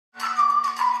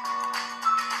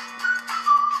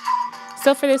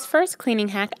So for this first cleaning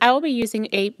hack, I will be using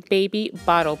a baby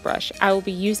bottle brush. I will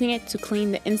be using it to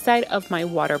clean the inside of my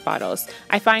water bottles.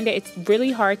 I find that it's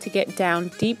really hard to get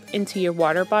down deep into your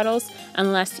water bottles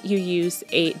unless you use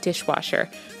a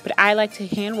dishwasher. But I like to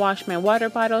hand wash my water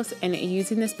bottles, and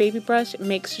using this baby brush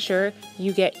makes sure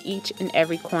you get each and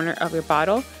every corner of your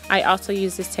bottle. I also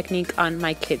use this technique on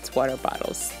my kids' water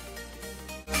bottles.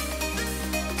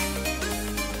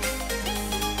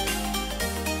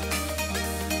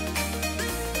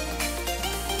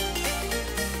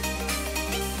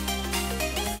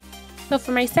 So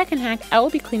for my second hack, I will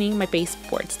be cleaning my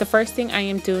baseboards. The first thing I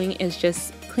am doing is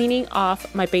just cleaning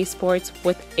off my baseboards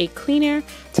with a cleaner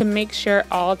to make sure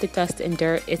all the dust and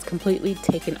dirt is completely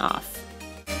taken off.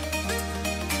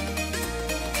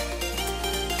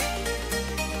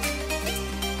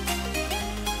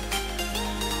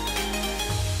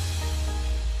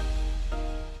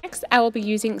 Next, I will be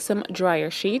using some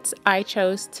dryer sheets. I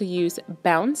chose to use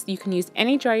Bounce. You can use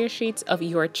any dryer sheets of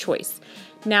your choice.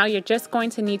 Now you're just going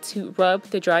to need to rub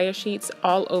the dryer sheets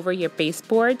all over your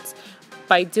baseboards.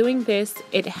 By doing this,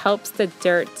 it helps the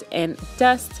dirt and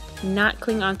dust not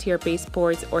cling onto your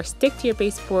baseboards or stick to your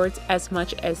baseboards as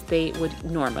much as they would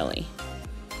normally.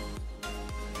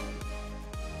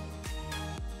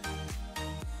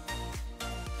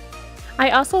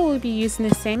 I also will be using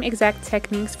the same exact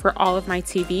techniques for all of my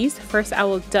TVs. First, I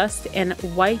will dust and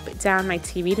wipe down my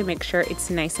TV to make sure it's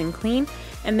nice and clean.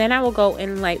 And then I will go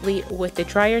in lightly with the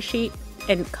dryer sheet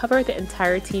and cover the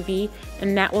entire TV,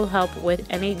 and that will help with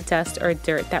any dust or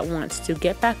dirt that wants to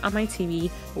get back on my TV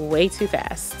way too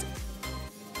fast.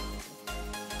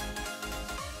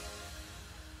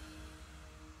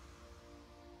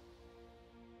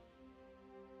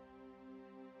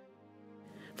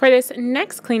 For this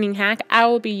next cleaning hack, I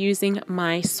will be using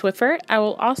my Swiffer. I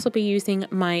will also be using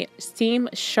my Steam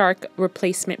Shark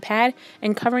replacement pad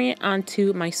and covering it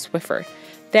onto my Swiffer.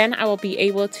 Then I will be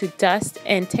able to dust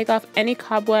and take off any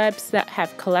cobwebs that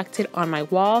have collected on my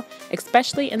wall,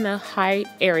 especially in the high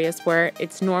areas where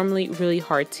it's normally really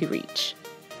hard to reach.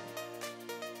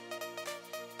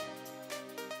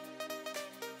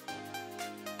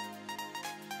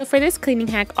 So for this cleaning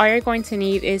hack, all you're going to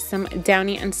need is some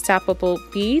Downy Unstoppable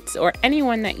beads or any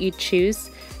one that you choose.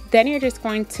 Then you're just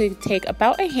going to take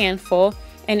about a handful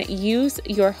and use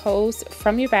your hose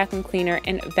from your vacuum cleaner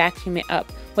and vacuum it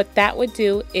up. What that would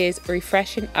do is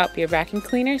refreshen up your vacuum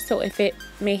cleaner, so if it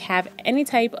may have any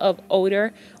type of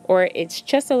odor or it's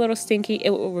just a little stinky,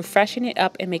 it will refreshen it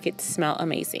up and make it smell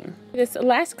amazing. For this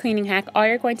last cleaning hack, all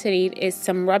you're going to need is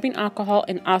some rubbing alcohol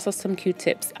and also some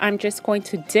Q-tips. I'm just going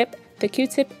to dip the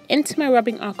Q-tip into my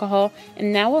rubbing alcohol,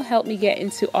 and that will help me get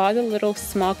into all the little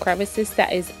small crevices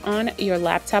that is on your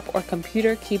laptop or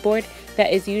computer keyboard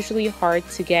that is usually hard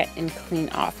to get and clean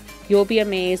off. You'll be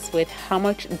amazed with how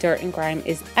much dirt and grime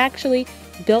is actually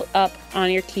built up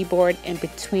on your keyboard and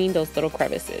between those little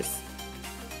crevices.